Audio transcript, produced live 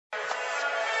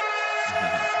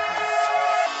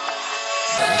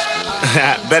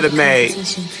Better made.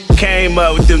 Came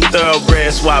up with them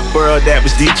thoroughbred swap world, that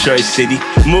was Detroit City.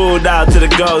 Moved out to the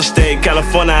Gold State,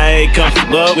 California, I ain't come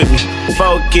from up with me.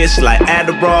 Focused like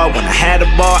Adderall, when I had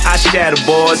a ball, I shatter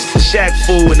boards. Shack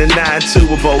fool in the 9-2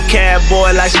 with vocab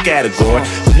boy like Scattergory.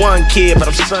 One kid, but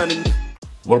I'm sonning.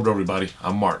 What up, everybody?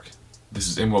 I'm Mark. This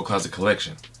is MWILL Closet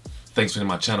Collection. Thanks for hitting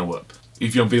my channel up.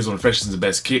 If you want videos on the freshest and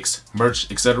best kicks,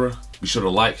 merch, etc., be sure to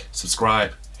like,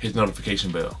 subscribe, hit the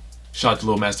notification bell. Shout out to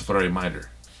Lil Master for the reminder.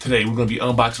 Today we're going to be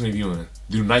unboxing and reviewing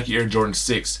the new Nike Air Jordan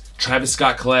 6 Travis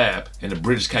Scott collab in the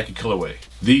British Khaki colorway.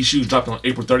 These shoes dropped on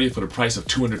April 30th for the price of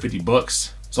 250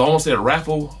 bucks. So I almost said a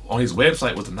raffle on his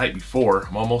website was the night before,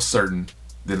 I'm almost certain.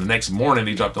 Then the next morning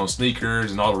they dropped on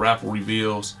sneakers and all the raffle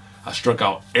reveals. I struck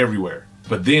out everywhere.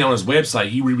 But then on his website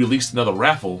he re-released another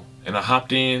raffle and I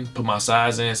hopped in, put my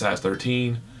size in, size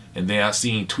 13. And then I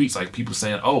seen tweets like people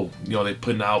saying, oh, you know, they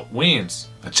putting out wins.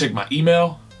 I checked my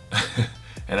email.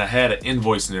 And I had an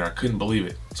invoice in there. I couldn't believe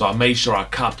it. So I made sure I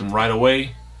copped them right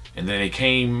away. And then they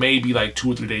came maybe like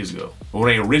 2 or 3 days ago. But when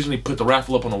they originally put the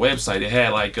raffle up on the website, it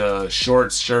had like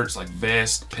shorts, shirts, like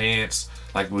vests, pants,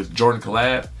 like with Jordan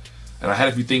collab. And I had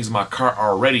a few things in my cart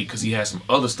already because he had some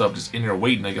other stuff just in there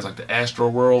waiting. I guess like the Astro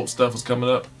World stuff was coming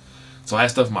up. So I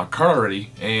had stuff in my cart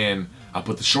already. And I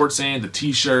put the shorts in, the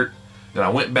t-shirt. Then I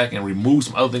went back and removed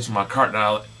some other things from my cart that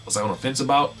I was like on the fence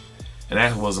about. And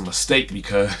that was a mistake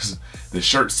because the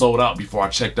shirt sold out before I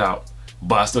checked out.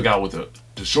 But I still got it with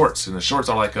the shorts. And the shorts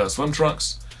are like swim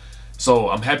trunks. So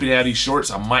I'm happy to have these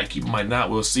shorts. I might keep them, might not,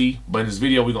 we'll see. But in this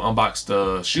video, we're going to unbox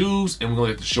the shoes and we're going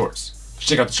to get the shorts. Let's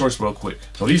check out the shorts real quick.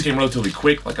 So these came relatively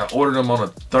quick. Like I ordered them on the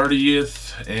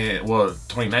 30th, and well,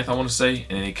 29th I want to say.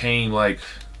 And it came like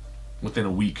within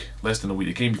a week, less than a week.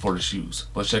 It came before the shoes.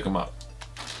 Let's check them out.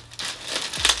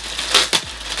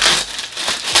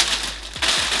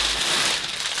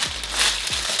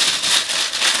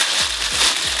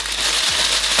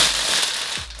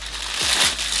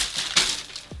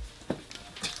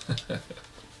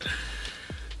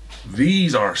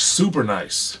 These are super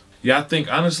nice. Yeah, I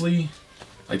think honestly,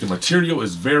 like the material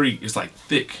is it's like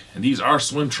thick, and these are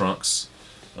swim trunks.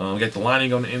 We got the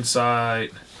lining on the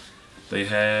inside. They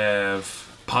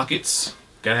have pockets.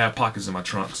 Gotta have pockets in my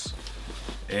trunks.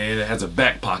 And it has a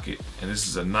back pocket, and this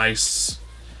is a nice,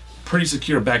 pretty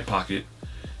secure back pocket.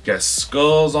 Got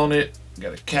skulls on it.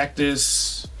 Got a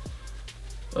cactus.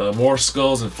 More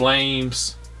skulls and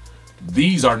flames.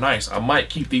 These are nice. I might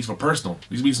keep these for personal.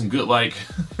 These be some good like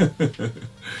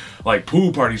like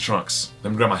pool party trunks.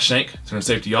 Let me grab my shank, turn the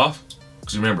safety off.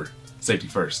 Because remember, safety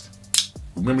first.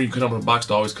 Remember, you cut open the box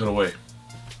to always cut away.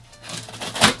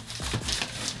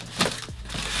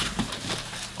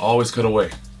 Always cut away.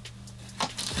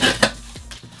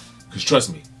 Because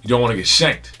trust me, you don't want to get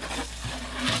shanked.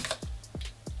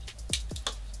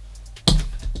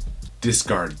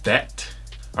 Discard that.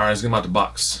 Alright, let's get them out the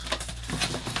box.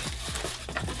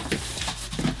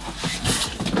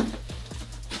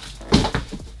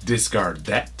 Discard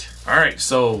that. All right,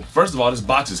 so first of all, this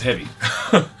box is heavy.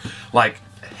 Like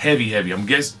heavy.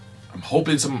 I'm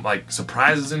hoping some like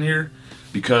surprises in here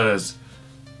because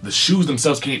the shoes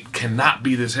themselves cannot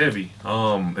be this heavy.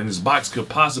 And this box could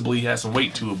possibly have some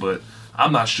weight to it, but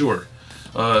I'm not sure.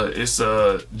 It's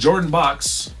a Jordan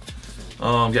box.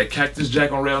 Got Cactus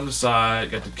Jack on red on the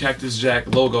side, got the Cactus Jack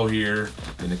logo here,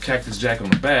 and the Cactus Jack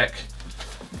on the back.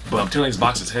 But I'm telling you, this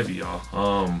box is heavy,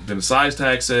 y'all. Then the size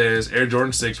tag says Air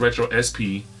Jordan 6 Retro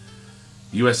SP,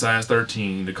 US size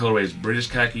 13. The colorway is British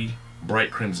Khaki,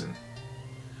 bright crimson.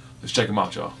 Let's check them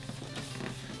out, y'all.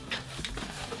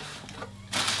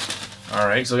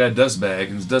 Alright, so I got a dust bag,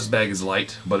 and this dust bag is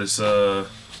light, but it's a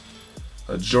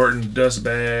Jordan dust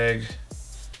bag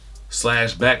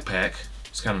slash backpack.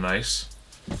 It's kind of nice.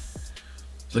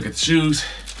 Look at the shoes.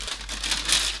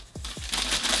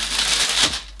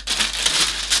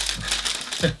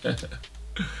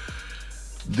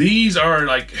 These are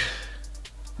like,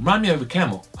 remind me of a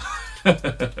camel.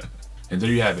 And there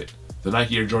you have it, the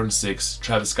Nike Air Jordan 6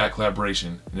 Travis Scott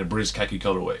collaboration in the British Khaki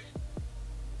colorway.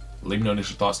 Leave me know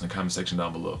initial thoughts in the comment section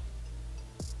down below.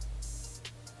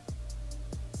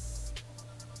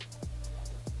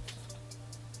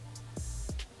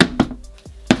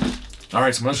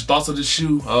 Alright, so my initial thoughts of this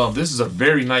shoe. This is a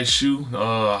very nice shoe.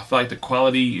 I feel like the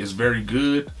quality is very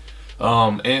good.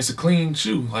 And it's a clean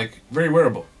shoe, like very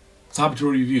wearable. Top to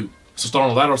review. So start on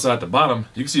the lateral side at the bottom,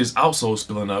 you can see this outsole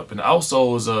spilling up, and the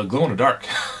outsole is glow in the dark.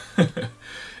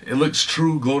 It looks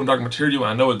true glow in the dark material.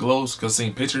 I know it glows because I've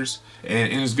seen pictures,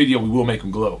 and in this video we will make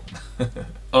them glow.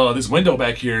 This window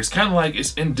back here is kind of like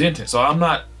it's indented, so I'm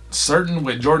not certain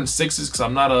with Jordan 6s because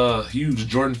I'm not a huge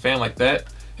Jordan fan like that.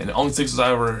 And the only sixes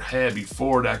I ever had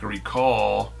before that I can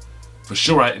recall, for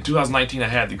sure, in 2019 I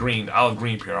had the green, the olive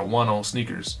green pair. I won on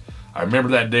sneakers. I remember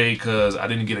that day because I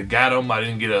didn't get a got them. I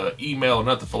didn't get an email or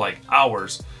nothing for like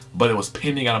hours, but it was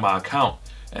pending out of my account.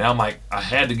 And I'm like, I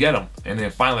had to get them. And then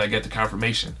finally I get the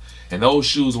confirmation. And those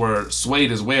shoes were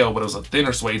suede as well, but it was a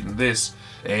thinner suede than this.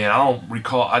 And I don't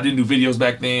recall, I didn't do videos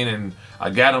back then, and I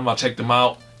got them, I checked them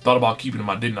out, thought about keeping them,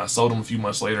 I didn't. I sold them a few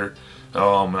months later.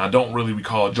 And I don't really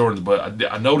recall Jordans, but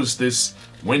I noticed this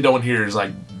window in here is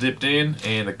like dipped in,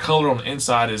 and the color on the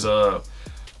inside is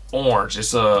orange.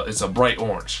 It's a bright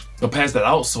orange. But past that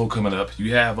outsole coming up,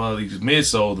 you have these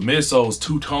midsole. The midsole is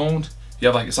two-toned. You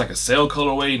have it's like a Chel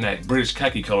colorway and that British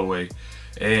Khaki colorway,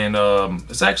 and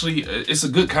it's a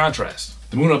good contrast.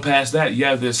 The moving up past that, you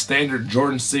have this standard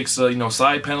Jordan 6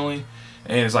 side paneling,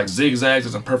 and it's like zigzags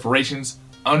and some perforations.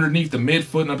 Underneath the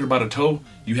midfoot and up here by the toe,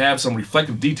 you have some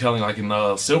reflective detailing like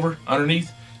in silver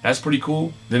underneath. That's pretty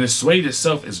cool. Then the suede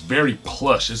itself is very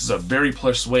plush. This is a very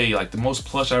plush suede, like the most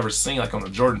plush I've ever seen like on a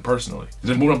Jordan personally.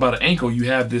 Then moving up by the ankle, you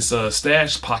have this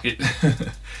stash pocket.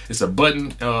 It's a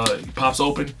button, it pops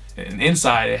open, and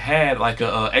inside it had like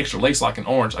a extra lace lock in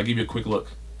orange. I'll give you a quick look.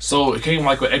 So it came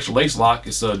like with extra lace lock.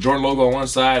 It's a Jordan logo on one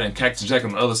side and Cactus Jack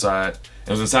on the other side.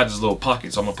 It was inside this little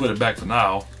pocket, so I'm gonna put it back for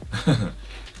now.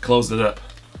 Close it up.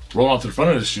 Roll on to the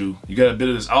front of the shoe, you got a bit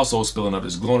of this outsole spilling up,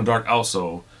 this glow-in-the-dark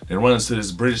outsole. Then runs to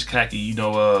this British Khaki,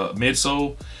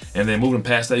 midsole. And then moving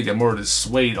past that, you got more of this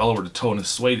suede all over the toe, and the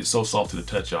suede is so soft to the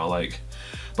touch, y'all.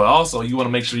 But also, you want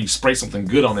to make sure you spray something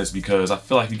good on this, because I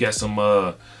feel like you got some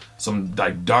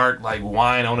like dark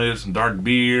wine on it, some dark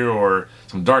beer or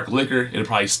some dark liquor. It'll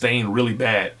probably stain really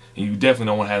bad, and you definitely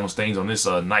don't want to have no stains on this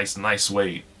nice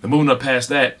suede. Then moving up past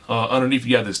that, underneath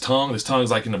you have this tongue. This tongue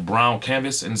is like in the brown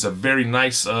canvas, and it's a very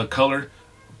nice color,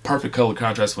 perfect color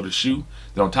contrast for the shoe.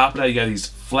 Then on top of that, you got these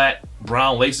flat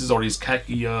brown laces, or these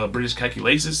khaki British Khaki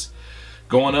laces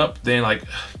going up. Then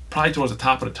probably towards the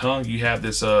top of the tongue, you have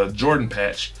this Jordan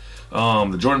patch.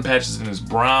 The Jordan patch is in this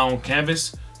brown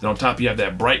canvas. Then on top you have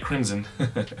that bright crimson.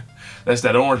 That's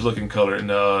that orange looking color, and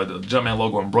the Jumpman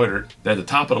logo embroidered. Then at the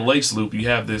top of the lace loop, you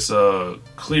have this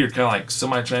clear, kind of like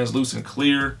semi-translucent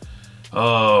clear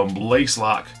lace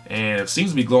lock, and it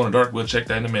seems to be glow in the dark. We'll check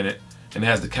that in a minute. And it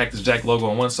has the Cactus Jack logo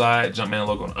on one side, Jumpman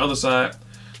logo on the other side.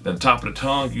 Then the top of the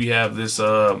tongue, you have this,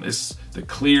 it's the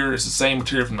clear, it's the same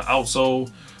material from the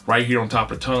outsole. Right here on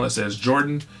top of the tongue that says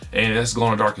Jordan, and that's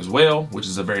glow in the dark as well, which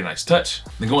is a very nice touch.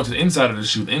 Then going to the inside of the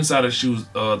shoe,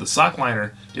 the sock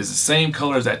liner is the same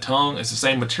color as that tongue. It's the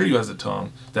same material as the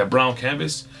tongue, that brown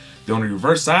canvas. Then on the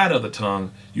reverse side of the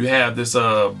tongue, you have this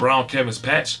brown canvas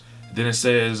patch. Then it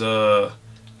says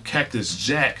Cactus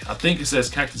Jack. I think it says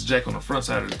Cactus Jack on the front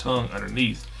side of the tongue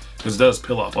underneath, because it does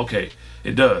peel off. Okay,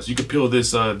 it does. You can peel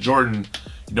this Jordan,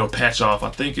 patch off.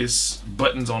 I think it's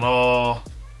buttons on all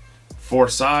 4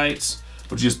 sides,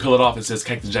 but you just peel it off. It says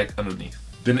Cactus Jack underneath.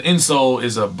 Then the insole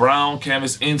is a brown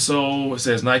canvas insole. It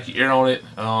says Nike Air on it.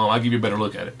 I'll give you a better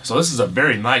look at it. So this is a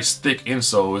very nice thick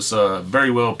insole. It's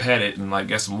very well padded and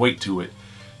got some weight to it.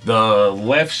 The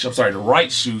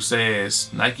right shoe says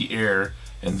Nike Air,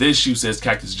 and this shoe says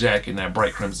Cactus Jack in that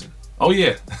bright crimson. Oh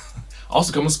yeah,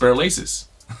 also comes with spare laces.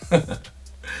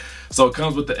 So it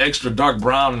comes with the extra dark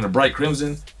brown and the bright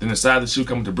crimson. Then the side of the shoe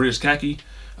comes with the British Khaki.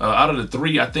 Out of the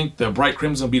 3, I think the bright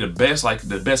crimson will be the best,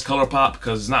 the best color pop,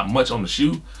 because it's not much on the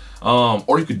shoe.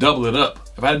 Or you could double it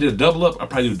up. If I did a double up, I'd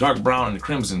probably do dark brown and the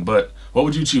crimson, but what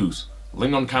would you choose? Let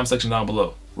me know in the comment section down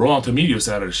below. Roll on to the medial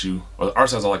side of the shoe, or the arch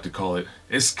side I like to call it.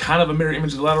 It's kind of a mirror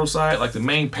image of the lateral side. The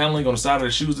main paneling on the side of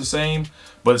the shoe is the same,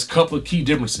 but it's a couple of key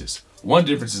differences. One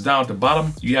difference is down at the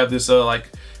bottom. You have this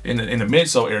in the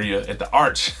midsole area at the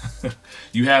arch,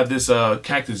 you have this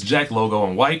Cactus Jack logo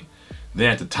in white. Then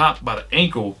at the top by the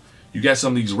ankle, you got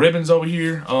some of these ribbons over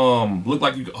here. Look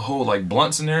like you could hold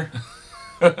blunts in there.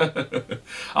 I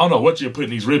don't know what you're putting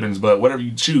these ribbons, but whatever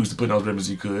you choose to put in those ribbons,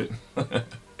 you could.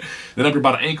 Then up here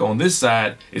by the ankle on this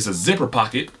side, it's a zipper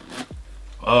pocket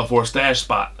for a stash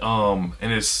spot.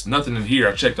 And it's nothing in here.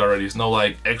 I checked already. It's no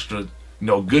extra,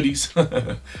 goodies.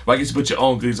 But I guess you put your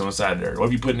own goodies on the side there.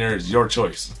 Whatever you put in there is your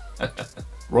choice.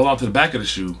 Roll on to the back of the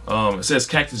shoe. It says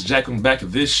Cactus Jack on the back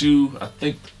of this shoe. I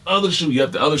think the other shoe,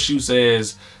 the other shoe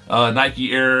says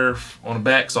Nike Air on the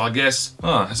back. So I guess,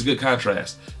 that's a good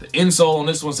contrast. The insole on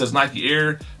this one says Nike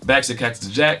Air. Back says Cactus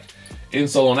Jack.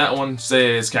 Insole on that one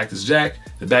says Cactus Jack.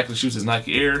 The back of the shoe says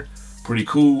Nike Air. Pretty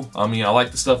cool. I mean, I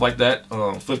like the stuff like that.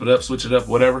 Flip it up, switch it up,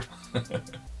 whatever.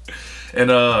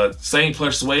 And same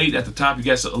plush suede. At the top, you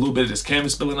got a little bit of this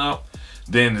canvas spilling out.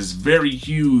 Then this very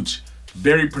huge,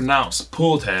 very pronounced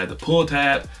pull tab. The pull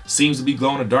tab seems to be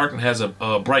glow in the dark and has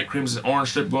a bright crimson orange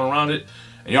strip going around it.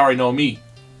 And you already know me.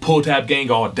 pull tab gang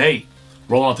all day.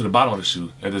 Roll on to the bottom of the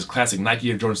shoe. It has this classic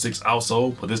Nike Air Jordan 6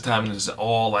 outsole, but this time it's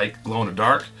all like glow in the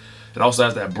dark. It also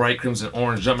has that bright crimson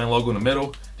orange Jumpman logo in the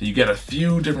middle. Then you get a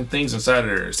few different things inside of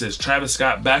there. It says Travis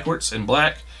Scott backwards in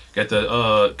black. Got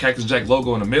the Cactus Jack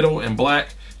logo in the middle in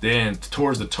black. Then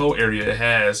towards the toe area, it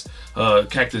has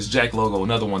Cactus Jack logo,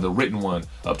 another one, the written one,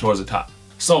 up towards the top.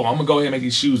 So I'm gonna go ahead and make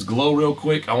these shoes glow real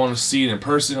quick. I wanna see it in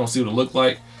person. I wanna see what it look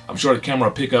like. I'm sure the camera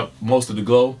will pick up most of the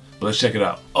glow, but let's check it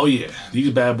out. Oh yeah, these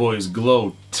bad boys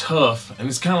glow tough, and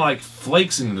it's kind of like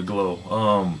flakes in the glow.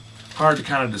 Hard to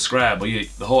kind of describe, but yeah,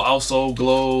 the whole outsole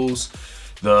glows,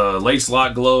 the lace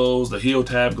lock glows, the heel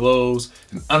tab glows,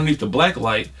 and underneath the black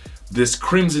light, this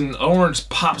crimson orange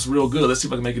pops real good. Let's see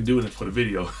if I can make it do it for the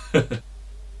video.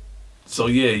 So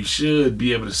yeah, you should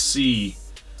be able to see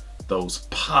those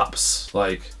pops.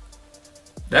 Like,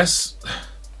 this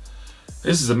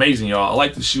is amazing, y'all. I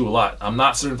like this shoe a lot. I'm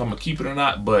not certain if I'm gonna keep it or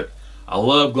not, but I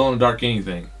love glow in the dark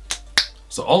anything.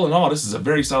 So all in all, this is a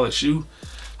very solid shoe.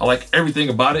 I like everything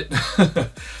about it.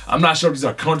 I'm not sure if these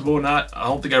are comfortable or not. I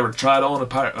don't think I ever tried on a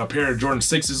pair of Jordan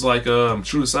 6s like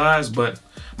true to size, but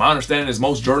my understanding is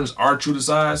most Jordans are true to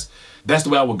size. That's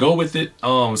the way I would go with it.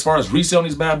 As far as reselling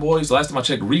these bad boys, the last time I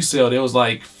checked resale, there was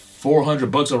like 400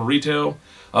 bucks over retail,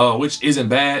 which isn't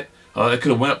bad. It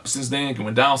could have went up since then, could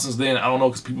went down since then. I don't know,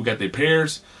 because people got their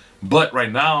pairs. But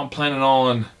right now I'm planning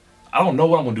on, I don't know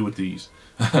what I'm gonna do with these.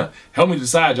 Help me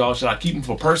decide, y'all. Should I keep them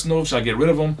for personal? Should I get rid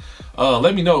of them?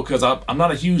 Let me know, because I'm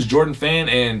not a huge Jordan fan,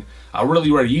 and I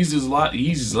really wear Yeezys a lot. The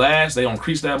Yeezys last. They don't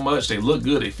crease that much. They look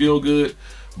good. They feel good.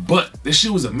 But this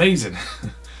shoe is amazing.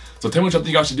 So tell me what y'all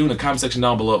think I should do in the comment section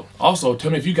down below. Also,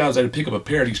 tell me if you guys had to pick up a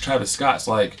pair of these Travis Scotts.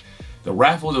 Like the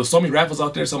raffles, there was so many raffles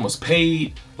out there. Some was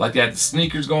paid. Like they had the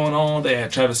sneakers going on. They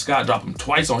had Travis Scott drop them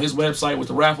twice on his website with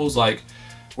the raffles. Like,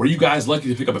 were you guys lucky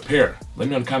to pick up a pair? Let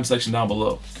me know in the comment section down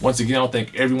below. Once again, I want to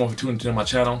thank everyone for tuning into my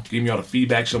channel, giving me all the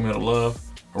feedback, showing me all the love.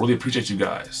 I really appreciate you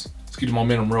guys. Let's keep the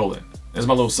momentum rolling. As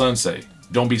my little son say,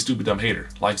 don't be stupid, dumb hater.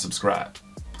 Like, subscribe.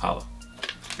 Holla.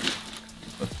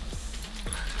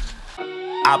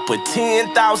 I put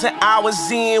 10,000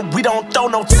 hours in, we don't throw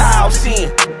no towels in.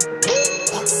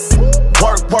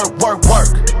 Work, work, work, work.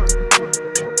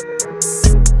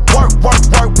 Work, work,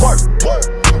 work, work.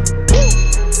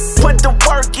 Put the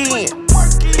work in.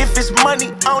 If it's money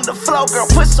on the floor, girl,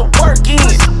 put some work in.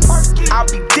 I'll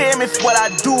be damned if what I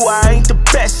do, I ain't the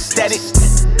best at it.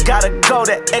 Gotta go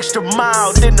that extra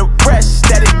mile, then the rest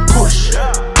at it. Push,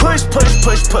 push, push,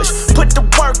 push, push. Put the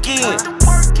work in.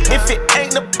 If it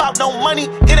ain't about no money,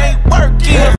 it ain't working.